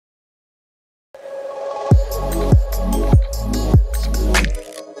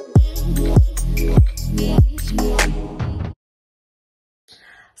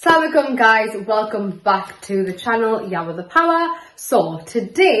Assalamualaikum guys, welcome back to the channel Yawar The Power. So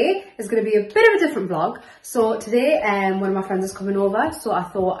today is going to be a bit of a different vlog. So today one of my friends is coming over, so I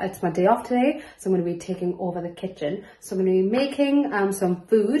thought it's my day off today, so I'm going to be taking over the kitchen. So I'm going to be making some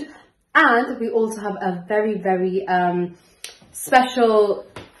food, and we also have a very special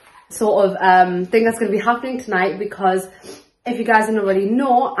sort of thing that's going to be happening tonight, because if you guys didn't already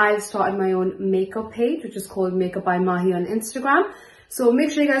know, I've started my own makeup page, which is called Makeup by Mahi on Instagram. So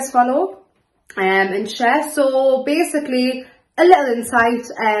make sure you guys follow and share. So basically, a little insight,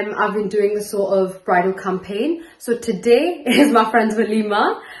 I've been doing a sort of bridal campaign. So today is my friend's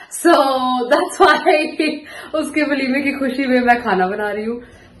Walima. So that's why उसके वलीमे की खुशी में मैं खाना बना रही हूँ.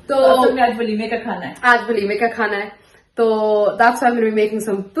 तो आज वलीमे का खाना है. आज वलीमे का खाना है. So that's why I'm going to be making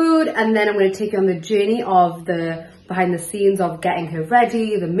some food, and then I'm going to take you on the journey of the behind the scenes of getting her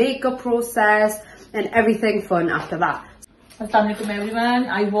ready, the makeup process, and everything fun after that. अस्सलाम वालेकुम everyone,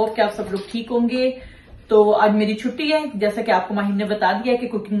 I hope कि आप सब लोग ठीक होंगे. तो आज मेरी छुट्टी है, जैसा कि आपको माहीन ने बता दिया कि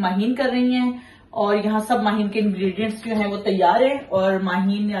कुकिंग माहीन कर रही हैं, और यहाँ सब माहीन के इंग्रेडिएंट्स जो हैं वो तैयार है, और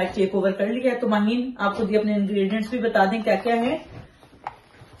माहीन ने आज टेक ओवर कर लिया है. तो माहीन, आप खुद ही अपने इंग्रेडिएंट्स भी बता दें क्या क्या है.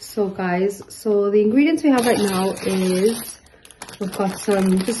 So guys, so the ingredients we have right now is, we've got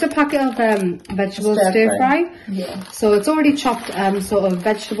just a packet of vegetable stir fry. Yeah. So it's already chopped sort of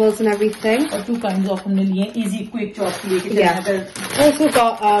vegetables and everything. और 2 kinds of हमने लिए, easy quick chop के लिए. Yeah. Also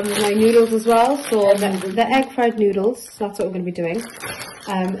got my noodles as well. So the egg fried noodles. So that's what we're going to be doing.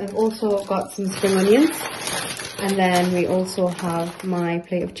 I've also got some spring onions, and then we also have my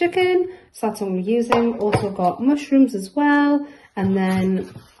plate of chicken. So that's what I'm using. Also got mushrooms as well, and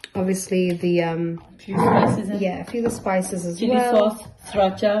then obviously the few spices हैं. yeah, a few of the spices as chili well. sauce,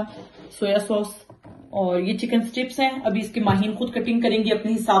 sriracha, soya sauce, और ये chicken strips हैं. अभी इसके माहीन खुद cutting करेंगी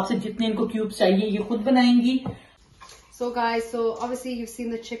अपने हिसाब से, जितने इनको क्यूब्स चाहिए ये खुद बनाएंगी. So guys, so obviously you've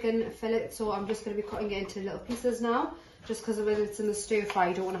seen the chicken fillet, so I'm just going to be cutting it into little pieces now, just because when it's in the stir fry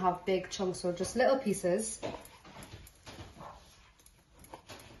you don't want to have big chunks, so just little pieces.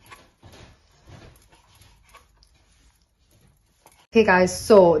 Okay guys,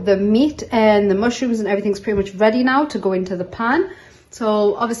 so the meat and the mushrooms and everything's pretty much ready now to go into the pan.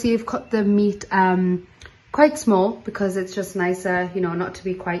 So obviously you've cut the meat quite small, because it's just nicer, you know, not to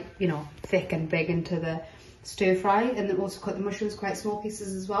be quite, you know, thick and big into the stir fry. And then also cut the mushrooms quite small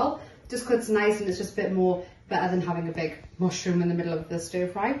pieces as well, just because it's nice and it's just a bit more better than having a big mushroom in the middle of the stir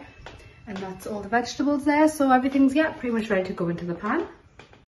fry. And that's all the vegetables there, so everything's, yeah, pretty much ready to go into the pan.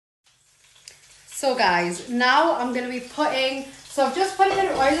 So guys, now I'm going to be putting, so I've just put a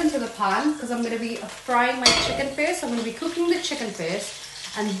bit of oil into the pan, because I'm going to be frying my chicken first. I'm going to be cooking the chicken first,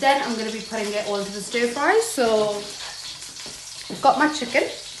 and then I'm going to be putting it all into the stir fry. So I've got my chicken,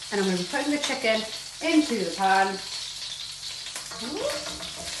 and I'm going to be putting the chicken into the pan.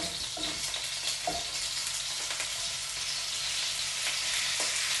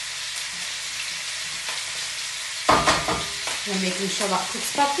 And making sure that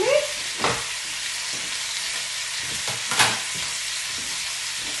cooks properly.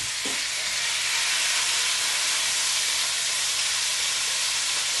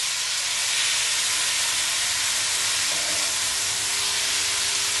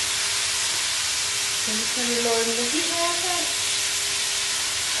 I'm just going to be lowering the heat a little bit.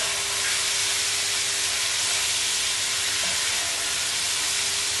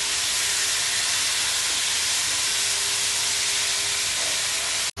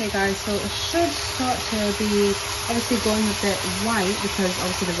 Okay guys, so it should start to be obviously going a bit white, because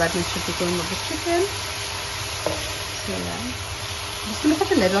obviously the redness should be going with the chicken. So yeah, I'm just going to put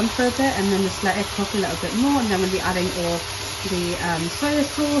the lid on for a bit and then just let it cook a little bit more, and then we'll be adding all the soya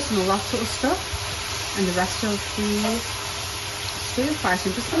sauce and all that sort of stuff, and the rest of the stir fry. So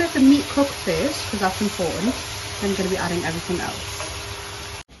I'm just going to let the meat cook first, because that's important. Then I'm going to be adding everything else.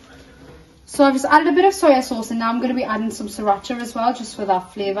 So I've just added a bit of soya sauce, and now I'm going to be adding some sriracha as well, just for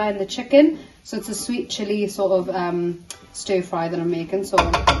that flavour in the chicken. So it's a sweet chilli sort of stir fry that I'm making. So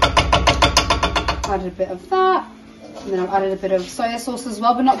added a bit of that, and then I've added a bit of soya sauce as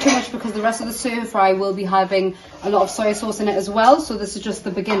well, but not too much, because the rest of the stir fry will be having a lot of soya sauce in it as well. So this is just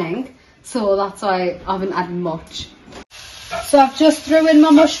the beginning. So that's why I haven't added much. So I've just threw in my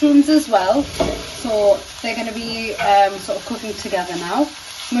mushrooms as well. So they're going to be sort of cooking together now.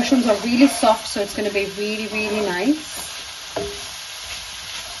 Mushrooms are really soft, so it's going to be really nice.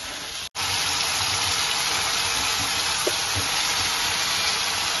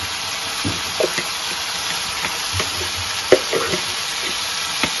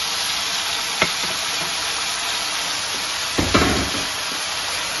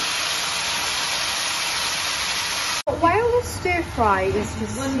 fry is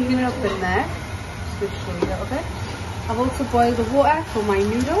just steaming up in there. Just show you a little bit. I've also boiled the water for my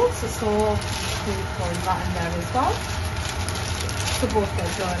noodles, so I'm pouring that in there as well. So both get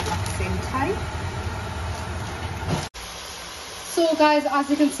done at the same time. So guys, as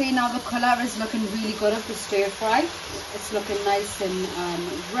you can see now, the colour is looking really good of the stir fry. It's looking nice and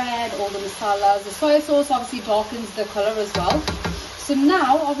red, all the masalas. The soy sauce obviously darkens the colour as well. So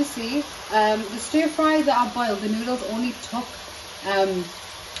now, obviously, the stir fry that I boiled, the noodles only took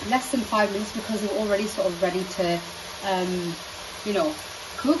less than 5 minutes because they're already sort of ready to, you know,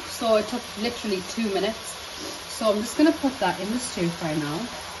 cook. So it took literally 2 minutes. So I'm just going to put that in the stir fry now.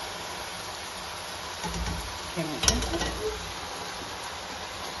 Okay,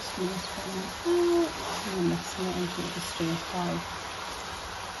 and mixing it into the stir fry.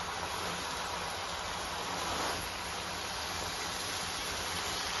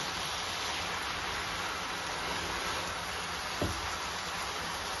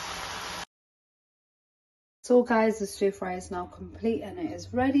 So guys, the stir fry is now complete and it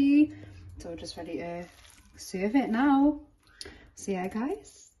is ready. So we're just ready to serve it now. So yeah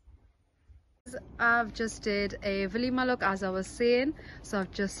guys, I've just did a Walima look as I was saying. So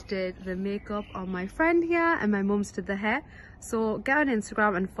I've just did the makeup on my friend here and my mum's did the hair. So get on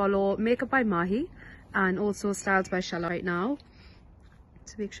Instagram and follow Makeup by Mahi and also Styles by Shella right now.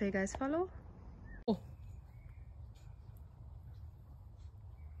 So make sure you guys follow.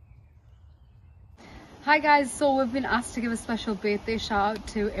 Hi guys, so we've been asked to give a special birthday shout out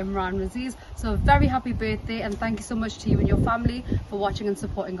to Imran Raziz. So a very happy birthday and thank you so much to you and your family for watching and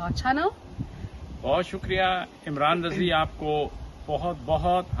supporting our channel. बहुत शुक्रिया इमरान रजी, आपको बहुत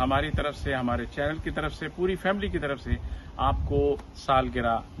बहुत हमारी तरफ से, हमारे चैनल की तरफ से, पूरी फैमिली की तरफ से आपको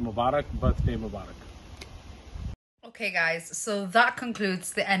सालगिरह मुबारक, birthday Mubarak. Okay guys, so that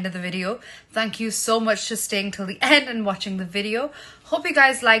concludes the end of the video. Thank you so much for staying till the end and watching the video. Hope you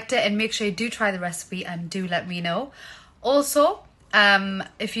guys liked it and make sure you do try the recipe and do let me know. Also,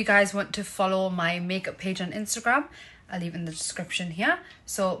 if you guys want to follow my makeup page on Instagram, I'll leave in the description here.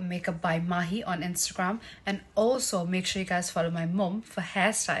 So Makeup by Mahi on Instagram, and also make sure you guys follow my mum for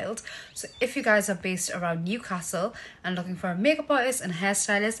hairstyles. So if you guys are based around Newcastle and looking for a makeup artist and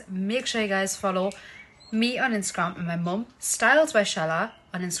hairstylist, make sure you guys follow me on Instagram and my mum, Styles by Shella,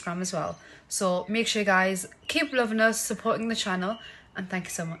 on Instagram as well. So make sure you guys keep loving us, supporting the channel, and thank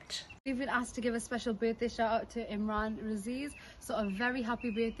you so much. We've been asked to give a special birthday shout out to Imran Raziz. So a very happy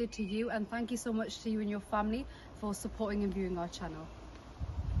birthday to you and thank you so much to you and your family for supporting and viewing our channel.